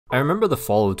I remember the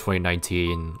fall of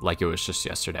 2019 like it was just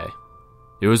yesterday.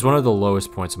 It was one of the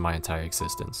lowest points of my entire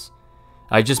existence.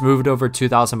 I just moved over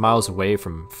 2,000 miles away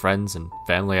from friends and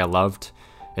family I loved,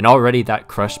 and already that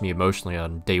crushed me emotionally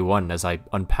on day one as I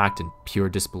unpacked in pure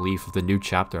disbelief of the new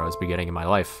chapter I was beginning in my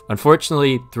life.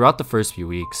 Unfortunately, throughout the first few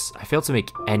weeks, I failed to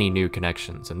make any new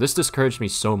connections, and this discouraged me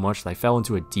so much that I fell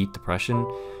into a deep depression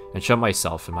and shut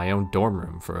myself in my own dorm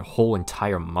room for a whole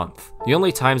entire month. The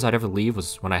only times I'd ever leave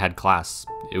was when I had class.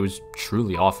 It was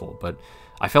truly awful, but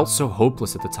I felt so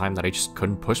hopeless at the time that I just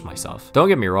couldn't push myself. Don't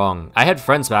get me wrong, I had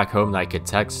friends back home that I could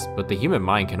text, but the human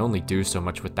mind can only do so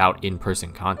much without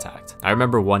in-person contact. I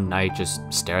remember one night just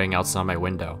staring outside my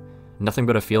window, nothing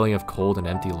but a feeling of cold and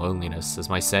empty loneliness as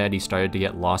my sanity started to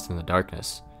get lost in the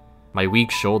darkness. My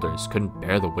weak shoulders couldn't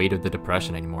bear the weight of the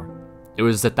depression anymore. It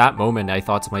was at that moment I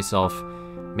thought to myself,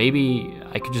 maybe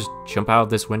I could just jump out of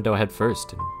this window head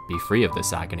first and be free of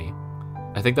this agony.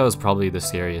 I think that was probably the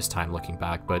scariest time looking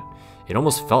back, but it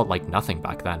almost felt like nothing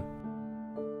back then.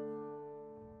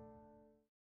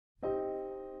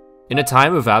 In a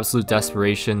time of absolute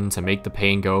desperation to make the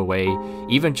pain go away,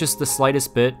 even just the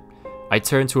slightest bit, I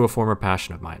turned to a former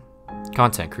passion of mine,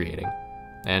 content creating.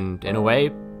 And in a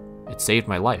way, it saved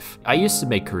my life. I used to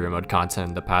make career mode content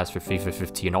in the past for FIFA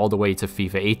 15 all the way to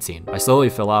FIFA 18. I slowly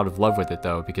fell out of love with it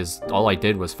though, because all I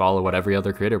did was follow what every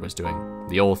other creator was doing,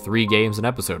 the old 3 games an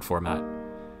episode format.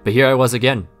 But here I was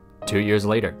again, 2 years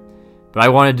later. But I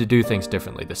wanted to do things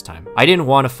differently this time. I didn't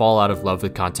want to fall out of love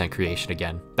with content creation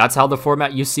again. That's how the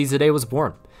format you see today was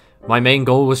born. My main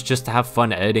goal was just to have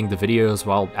fun editing the videos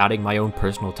while adding my own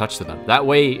personal touch to them. That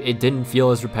way, it didn't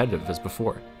feel as repetitive as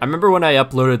before. I remember when I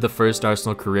uploaded the first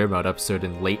Arsenal career mode episode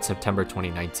in late September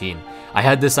 2019. I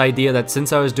had this idea that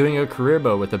since I was doing a career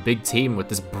mode with a big team with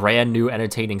this brand new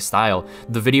entertaining style,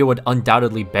 the video would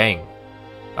undoubtedly bang.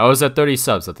 I was at 30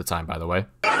 subs at the time, by the way.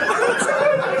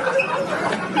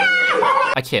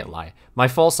 I can't lie, my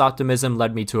false optimism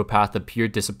led me to a path of pure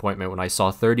disappointment when I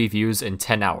saw 30 views in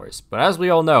 10 hours, but as we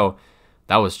all know,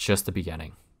 that was just the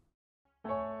beginning.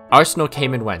 Arsenal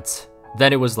came and went,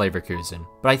 then it was Leverkusen,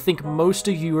 but I think most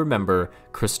of you remember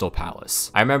Crystal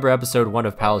Palace. I remember episode 1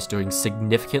 of Palace doing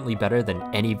significantly better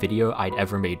than any video I'd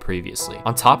ever made previously.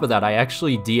 On top of that, I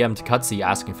actually DM'd Cutsy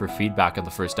asking for feedback on the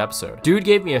first episode. Dude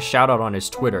gave me a shout out on his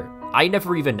Twitter. I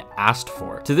never even asked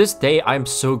for. To this day, I'm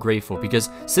so grateful because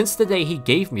since the day he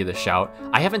gave me the shout,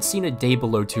 I haven't seen a day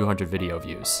below 200 video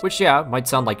views. Which yeah, might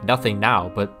sound like nothing now,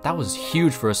 but that was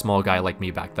huge for a small guy like me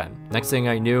back then. Next thing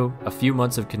I knew, a few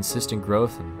months of consistent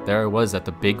growth and there I was at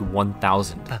the big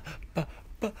 1,000.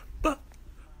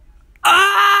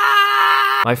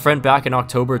 My friend back in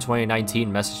October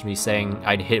 2019 messaged me saying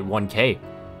I'd hit 1K.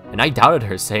 And I doubted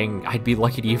her, saying I'd be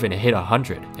lucky to even hit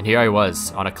 100. And here I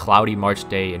was, on a cloudy March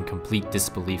day in complete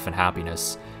disbelief and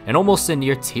happiness, and almost in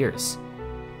near tears.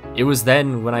 It was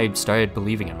then when I started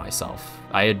believing in myself.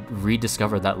 I had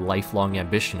rediscovered that lifelong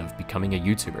ambition of becoming a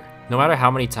YouTuber. No matter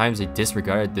how many times I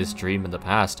disregarded this dream in the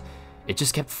past, it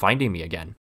just kept finding me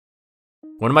again.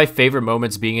 One of my favorite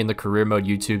moments being in the career mode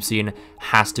YouTube scene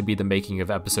has to be the making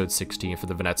of episode 16 for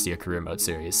the Venezia career mode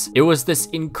series. It was this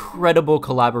incredible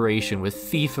collaboration with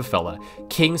FIFA Fella,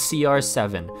 King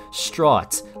CR7,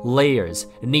 Straught, Layers,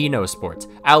 Nino Sport,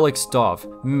 Alex Dove,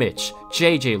 Mitch,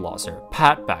 JJ Lawser,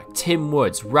 Patback, Tim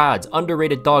Woods, Rads,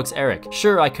 Underrated Dogs Eric.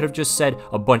 Sure, I could have just said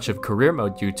a bunch of career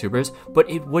mode YouTubers, but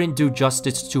it wouldn't do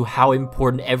justice to how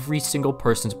important every single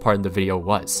person's part in the video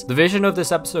was. The vision of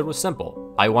this episode was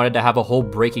simple. I wanted to have a whole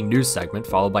breaking news segment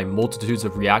followed by multitudes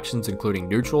of reactions including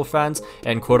neutral fans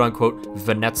and quote-unquote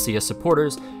Venezia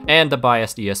supporters and a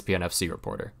biased ESPN FC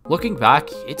reporter. Looking back,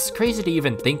 it's crazy to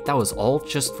even think that was all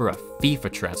just for a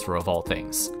FIFA transfer of all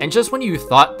things. And just when you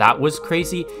thought that was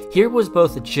crazy, here was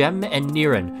both Jem and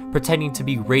Niran pretending to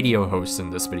be radio hosts in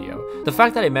this video. The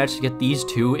fact that I managed to get these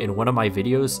two in one of my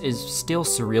videos is still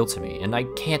surreal to me, and I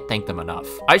can't thank them enough.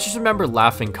 I just remember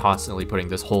laughing constantly putting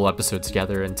this whole episode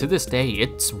together, and to this day,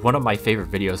 it's one of my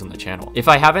favorite videos on the channel. If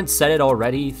I haven't said it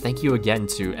already, thank you again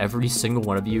to every single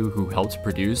one of you who helped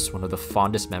produce one of the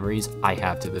fondest memories I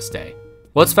have to this day.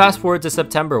 Let's fast forward to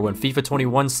September when FIFA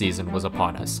 21 season was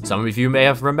upon us. Some of you may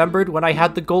have remembered when I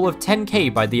had the goal of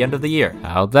 10K by the end of the year.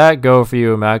 How'd that go for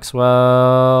you,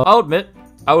 Maqwell? I'll admit,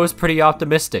 I was pretty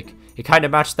optimistic. It kind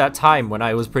of matched that time when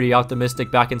I was pretty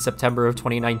optimistic back in September of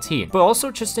 2019. But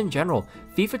also just in general,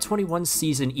 FIFA 21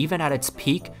 season, even at its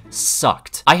peak,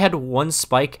 sucked. I had one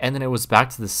spike and then it was back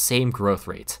to the same growth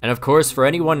rate. And of course, for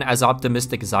anyone as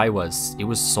optimistic as I was, it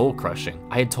was soul crushing.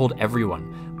 I had told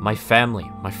everyone, my family,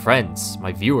 my friends,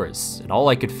 my viewers, and all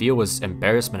I could feel was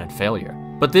embarrassment and failure.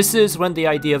 But this is when the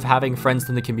idea of having friends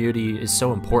in the community is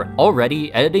so important.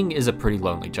 Already, editing is a pretty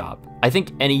lonely job. I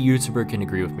think any YouTuber can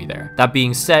agree with me there. That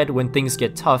being said, when things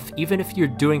get tough, even if you're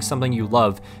doing something you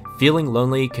love, feeling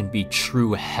lonely can be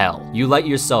true hell. You let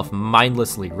yourself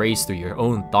mindlessly race through your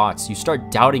own thoughts, you start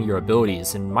doubting your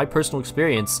abilities, and in my personal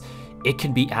experience, it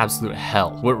can be absolute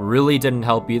hell. What really didn't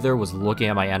help either was looking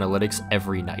at my analytics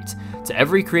every night. To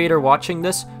every creator watching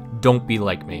this, don't be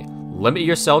like me. Limit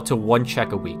yourself to 1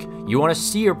 check a week. You want to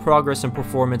see your progress and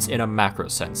performance in a macro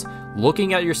sense.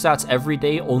 Looking at your stats every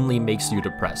day only makes you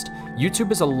depressed.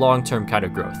 YouTube is a long-term kind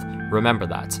of growth. Remember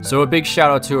that. So a big shout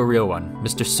out to a real one,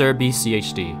 Mr. Sir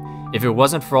BCHD. If it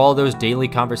wasn't for all those daily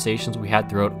conversations we had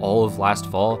throughout all of last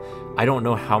fall, I don't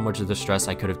know how much of the stress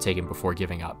I could have taken before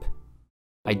giving up.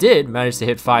 I did manage to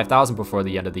hit 5,000 before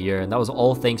the end of the year, and that was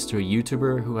all thanks to a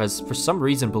YouTuber who has for some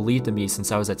reason believed in me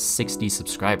since I was at 60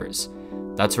 subscribers.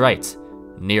 That's right,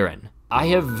 Niren. I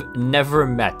have never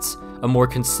met a more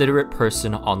considerate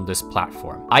person on this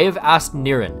platform. I have asked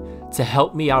Niren to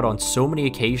help me out on so many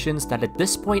occasions that at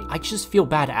this point I just feel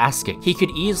bad asking. He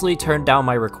could easily turn down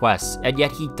my requests, and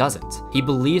yet he doesn't. He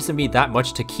believes in me that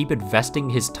much to keep investing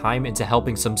his time into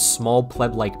helping some small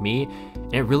pleb like me,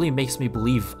 and it really makes me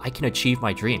believe I can achieve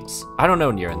my dreams. I don't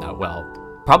know Niren that well.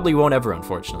 Probably won't ever,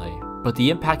 unfortunately, but the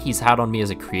impact he's had on me as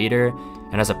a creator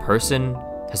and as a person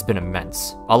has been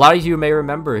immense. A lot of you may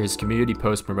remember his community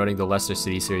post promoting the Leicester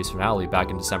City series finale back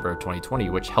in December of 2020,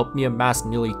 which helped me amass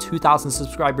nearly 2,000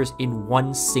 subscribers in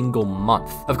 1 single month.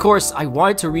 Of course, I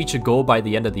wanted to reach a goal by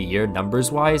the end of the year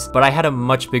numbers-wise, but I had a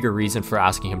much bigger reason for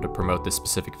asking him to promote this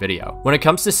specific video. When it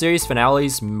comes to series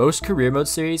finales, most career mode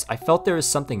series, I felt there was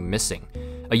something missing.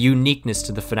 A uniqueness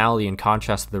to the finale in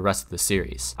contrast to the rest of the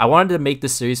series. I wanted to make the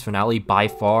series finale by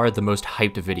far the most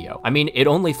hyped video. I mean, it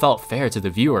only felt fair to the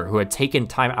viewer who had taken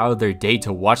time out of their day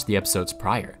to watch the episodes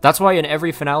prior. That's why in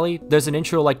every finale, there's an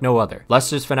intro like no other.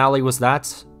 Leicester's finale was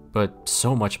that, but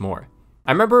so much more.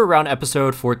 I remember around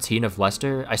episode 14 of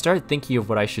Leicester, I started thinking of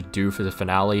what I should do for the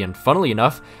finale, and funnily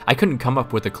enough, I couldn't come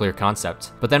up with a clear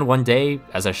concept. But then one day,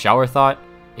 as a shower thought,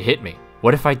 it hit me.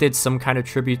 What if I did some kind of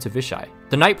tribute to Vishai?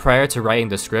 The night prior to writing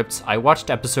the script, I watched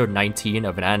episode 19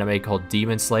 of an anime called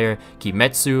Demon Slayer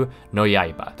Kimetsu no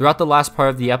Yaiba. Throughout the last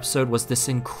part of the episode was this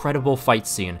incredible fight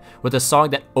scene with a song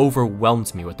that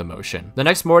overwhelmed me with emotion. The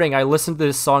next morning, I listened to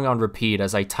this song on repeat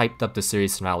as I typed up the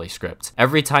series finale script.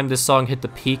 Every time this song hit the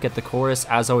peak at the chorus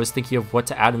as I was thinking of what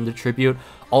to add in the tribute,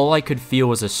 all I could feel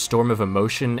was a storm of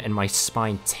emotion and my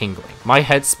spine tingling. My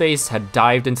headspace had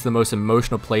dived into the most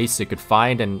emotional place it could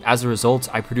find, and as a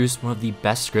result, I produced one of the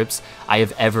best scripts I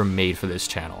have ever made for this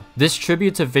channel. This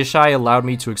tribute to Vishai allowed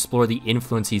me to explore the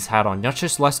influence he's had on not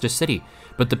just Leicester City,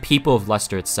 but the people of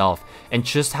Leicester itself, and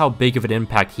just how big of an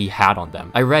impact he had on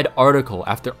them. I read article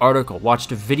after article, watched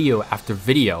video after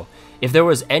video. If there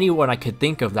was anyone I could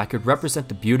think of that could represent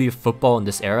the beauty of football in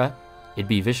this era, it'd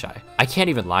be Vishai. I can't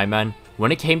even lie, man.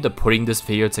 When it came to putting this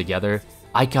video together,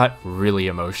 I got really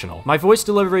emotional. My voice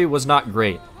delivery was not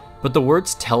great, but the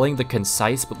words telling the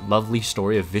concise but lovely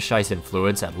story of Vishai's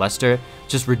influence at Leicester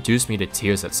just reduced me to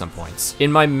tears at some points.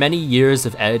 In my many years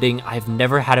of editing, I've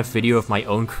never had a video of my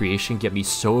own creation get me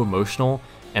so emotional,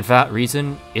 and for that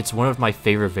reason, it's one of my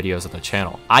favorite videos on the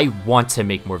channel. I want to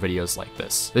make more videos like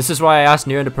this. This is why I asked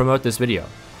Niren to promote this video.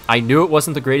 I knew it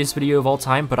wasn't the greatest video of all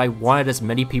time, but I wanted as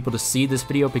many people to see this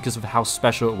video because of how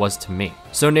special it was to me.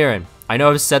 So Niren, I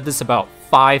know I've said this about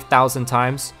 5,000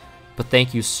 times, but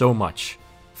thank you so much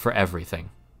for everything.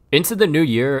 Into the new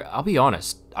year, I'll be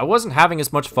honest, I wasn't having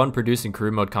as much fun producing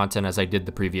career mode content as I did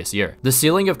the previous year. The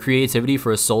ceiling of creativity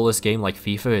for a soulless game like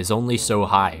FIFA is only so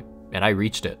high, and I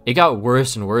reached it. It got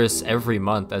worse and worse every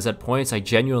month, as at points I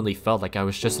genuinely felt like I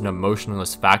was just an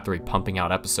emotionless factory pumping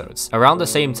out episodes. Around the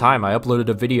same time, I uploaded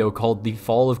a video called The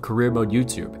Fall of Career Mode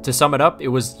YouTube. To sum it up, it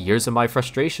was years of my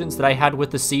frustrations that I had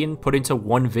with the scene put into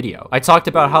one video. I talked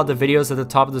about how the videos at the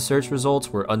top of the search results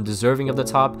were undeserving of the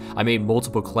top. I made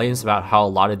multiple claims about how a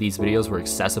lot of these videos were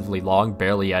excessively long,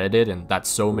 barely edited, and that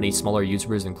so many smaller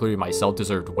YouTubers, including myself,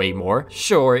 deserved way more.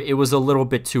 Sure, it was a little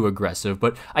bit too aggressive,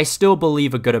 but I still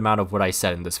believe a good amount of what I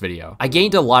said in this video. I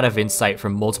gained a lot of insight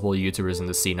from multiple YouTubers in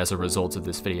the scene as a result of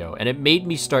this video, and it made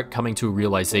me start coming to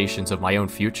realizations of my own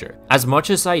future. As much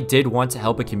as I did want to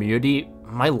help a community,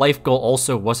 my life goal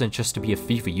also wasn't just to be a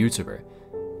FIFA YouTuber.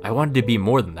 I wanted to be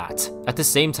more than that. At the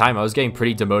same time, I was getting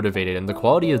pretty demotivated and the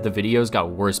quality of the videos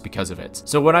got worse because of it.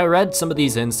 So when I read some of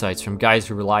these insights from guys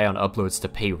who rely on uploads to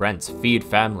pay rent, feed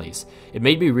families, it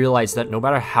made me realize that no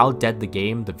matter how dead the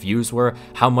game, the views were,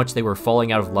 how much they were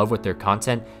falling out of love with their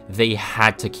content, they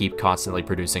had to keep constantly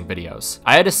producing videos.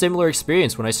 I had a similar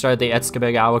experience when I started the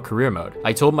Xenoblade career mode.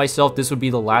 I told myself this would be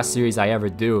the last series I ever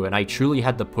do, and I truly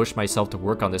had to push myself to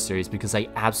work on this series because I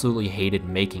absolutely hated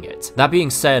making it. That being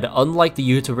said, unlike the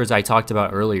YouTubers I talked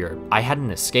about earlier, I had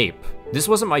an escape. This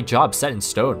wasn't my job set in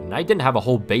stone, and I didn't have a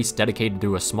whole base dedicated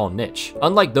to a small niche.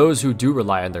 Unlike those who do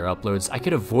rely on their uploads, I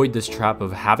could avoid this trap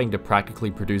of having to practically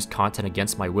produce content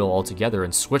against my will altogether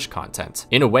and switch content.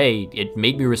 In a way, it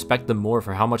made me respect them more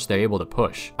for how much they're able to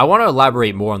push. I want to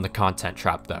elaborate more on the content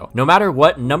trap though. No matter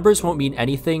what, numbers won't mean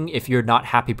anything if you're not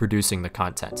happy producing the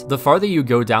content. The farther you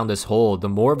go down this hole, the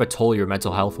more of a toll your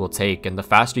mental health will take, and the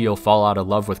faster you'll fall out of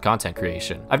love with content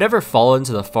creation. I've never fallen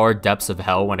to the far depths of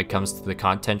hell when it comes to the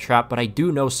content trap, but I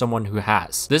do know someone who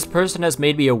has. This person has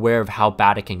made me aware of how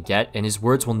bad it can get, and his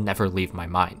words will never leave my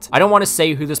mind. I don't want to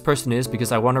say who this person is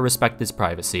because I want to respect his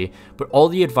privacy, but all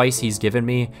the advice he's given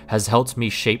me has helped me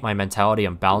shape my mentality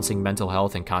on balancing mental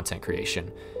health and content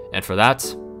creation. And for that,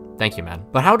 thank you, man.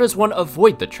 But how does one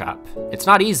avoid the trap? It's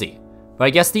not easy. But I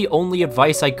guess the only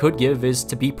advice I could give is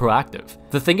to be proactive.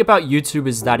 The thing about YouTube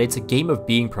is that it's a game of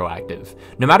being proactive.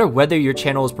 No matter whether your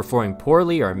channel is performing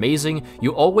poorly or amazing,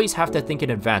 you always have to think in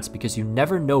advance because you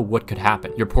never know what could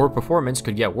happen. Your poor performance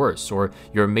could get worse, or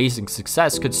your amazing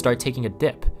success could start taking a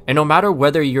dip. And no matter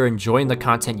whether you're enjoying the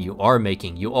content you are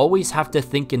making, you always have to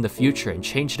think in the future and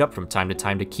change it up from time to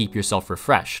time to keep yourself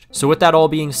refreshed. So with that all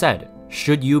being said,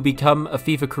 should you become a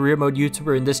FIFA career mode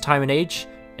YouTuber in this time and age?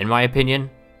 In my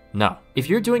opinion, no. If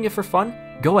you're doing it for fun,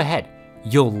 go ahead.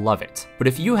 You'll love it. But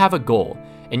if you have a goal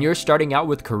and you're starting out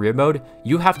with career mode,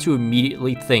 you have to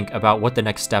immediately think about what the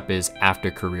next step is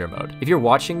after career mode. If you're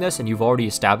watching this and you've already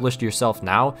established yourself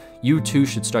now, you too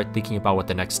should start thinking about what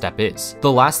the next step is.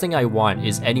 The last thing I want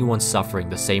is anyone suffering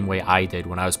the same way I did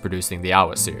when I was producing the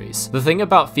Awa series. The thing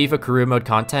about FIFA career mode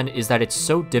content is that it's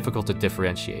so difficult to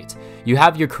differentiate. You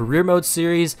have your career mode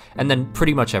series and then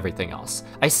pretty much everything else.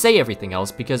 I say everything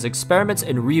else because experiments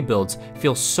and rebuilds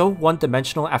feel so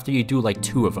one-dimensional after you do like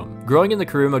 2 of them. Growing in the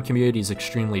career mode community is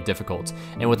extremely difficult,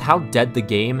 and with how dead the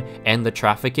game and the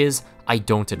traffic is, I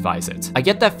don't advise it. I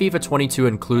get that FIFA 22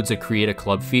 includes a create a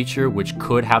club feature which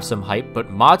could have some hype, but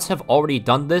mods have already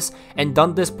done this, and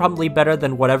done this probably better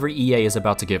than whatever EA is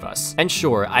about to give us. And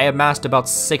sure, I amassed about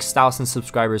 6,000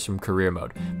 subscribers from career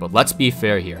mode, but let's be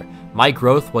fair here. My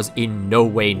growth was in no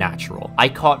way natural. I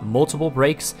caught multiple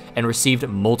breaks and received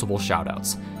multiple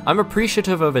shoutouts. I'm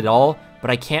appreciative of it all,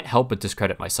 but I can't help but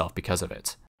discredit myself because of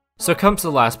it. So comes the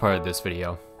last part of this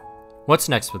video. What's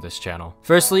next for this channel?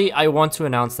 Firstly, I want to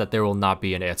announce that there will not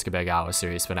be an Skyward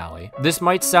series finale. This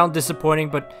might sound disappointing,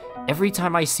 but every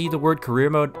time I see the word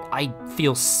career mode, I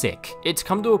feel sick. It's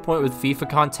come to a point with FIFA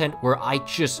content where I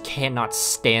just cannot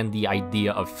stand the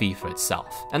idea of FIFA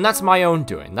itself. And that's my own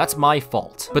doing, that's my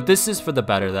fault. But this is for the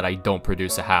better that I don't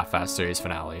produce a half-assed series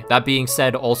finale. That being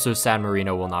said, also San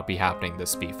Marino will not be happening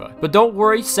this FIFA. But don't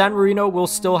worry, San Marino will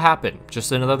still happen,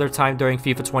 just another time during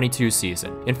FIFA 22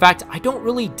 season. In fact, I don't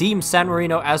really deem San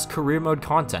Marino as career mode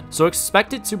content, so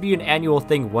expect it to be an annual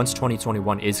thing once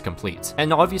 2021 is complete.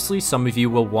 And obviously some of you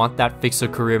will want that fix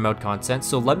of career mode content,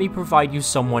 so let me provide you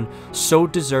someone so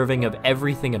deserving of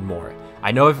everything and more.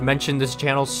 I know I've mentioned this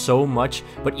channel so much,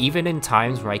 but even in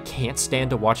times where I can't stand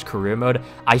to watch career mode,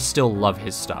 I still love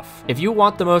his stuff. If you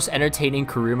want the most entertaining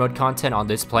career mode content on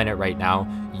this planet right now,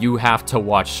 you have to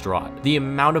watch Strahd. The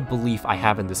amount of belief I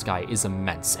have in this guy is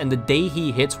immense, and the day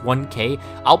he hits 1K,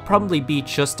 I'll probably be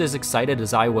just as excited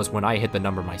as I was when I hit the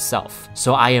number myself.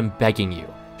 So I am begging you,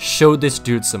 show this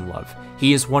dude some love.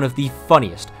 He is one of the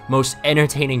funniest, most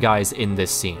entertaining guys in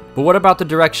this scene. But what about the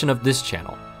direction of this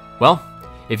channel? Well,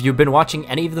 if you've been watching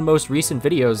any of the most recent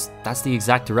videos, that's the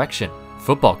exact direction.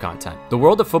 Football content. The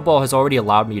world of football has already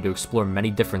allowed me to explore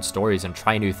many different stories and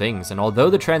try new things, and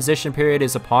although the transition period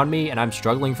is upon me and I'm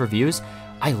struggling for views,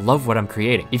 I love what I'm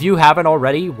creating. If you haven't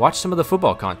already, watch some of the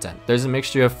football content. There's a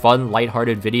mixture of fun,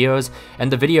 lighthearted videos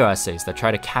and the video essays that try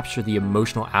to capture the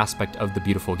emotional aspect of the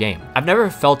beautiful game. I've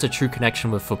never felt a true connection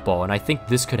with football, and I think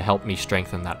this could help me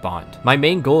strengthen that bond. My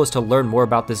main goal is to learn more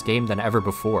about this game than ever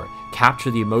before, capture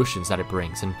the emotions that it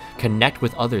brings, and connect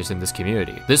with others in this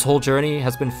community. This whole journey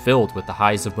has been filled with the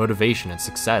highs of motivation and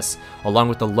success, along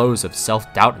with the lows of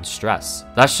self-doubt and stress.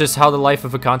 That's just how the life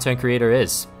of a content creator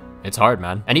is. It's hard,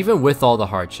 man. And even with all the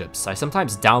hardships, I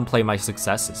sometimes downplay my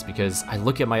successes because I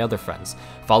look at my other friends,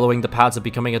 following the paths of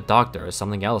becoming a doctor or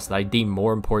something else that I deem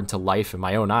more important to life in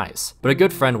my own eyes. But a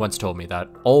good friend once told me that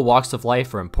all walks of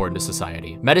life are important to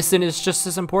society. Medicine is just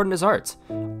as important as art.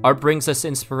 Art brings us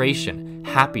inspiration,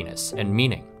 happiness, and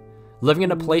meaning. Living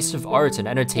in a place of art and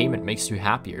entertainment makes you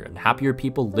happier, and happier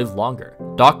people live longer.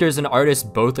 Doctors and artists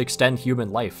both extend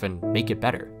human life and make it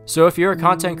better. So if you're a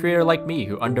content creator like me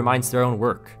who undermines their own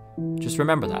work, just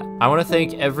remember that. I want to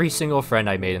thank every single friend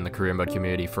I made in the career mode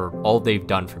community for all they've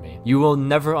done for me. You will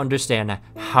never understand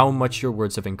how much your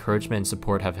words of encouragement and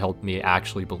support have helped me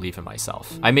actually believe in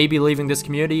myself. I may be leaving this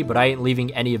community, but I ain't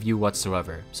leaving any of you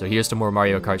whatsoever. So here's to more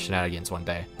Mario Kart shenanigans one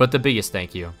day. But the biggest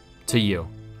thank you to you,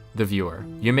 the viewer.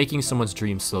 You're making someone's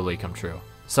dreams slowly come true.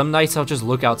 Some nights I'll just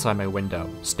look outside my window,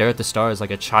 stare at the stars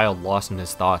like a child lost in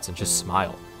his thoughts, and just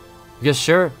smile. Because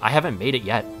sure, I haven't made it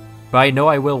yet, but I know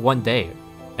I will one day.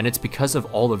 And it's because of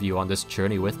all of you on this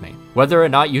journey with me. Whether or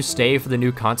not you stay for the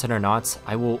new content or not,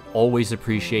 I will always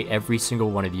appreciate every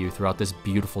single one of you throughout this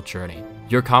beautiful journey.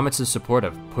 Your comments of support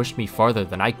have pushed me farther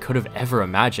than I could have ever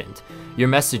imagined. Your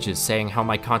messages saying how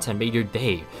my content made your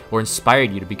day or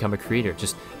inspired you to become a creator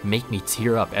just make me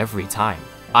tear up every time.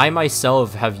 I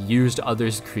myself have used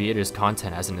others' creators'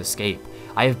 content as an escape.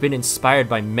 I have been inspired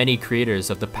by many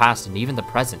creators of the past and even the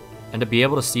present, and to be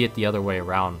able to see it the other way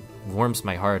around warms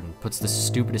my heart and puts the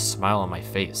stupidest smile on my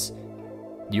face.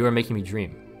 You are making me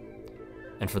dream.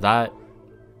 And for that,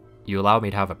 you allow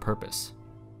me to have a purpose.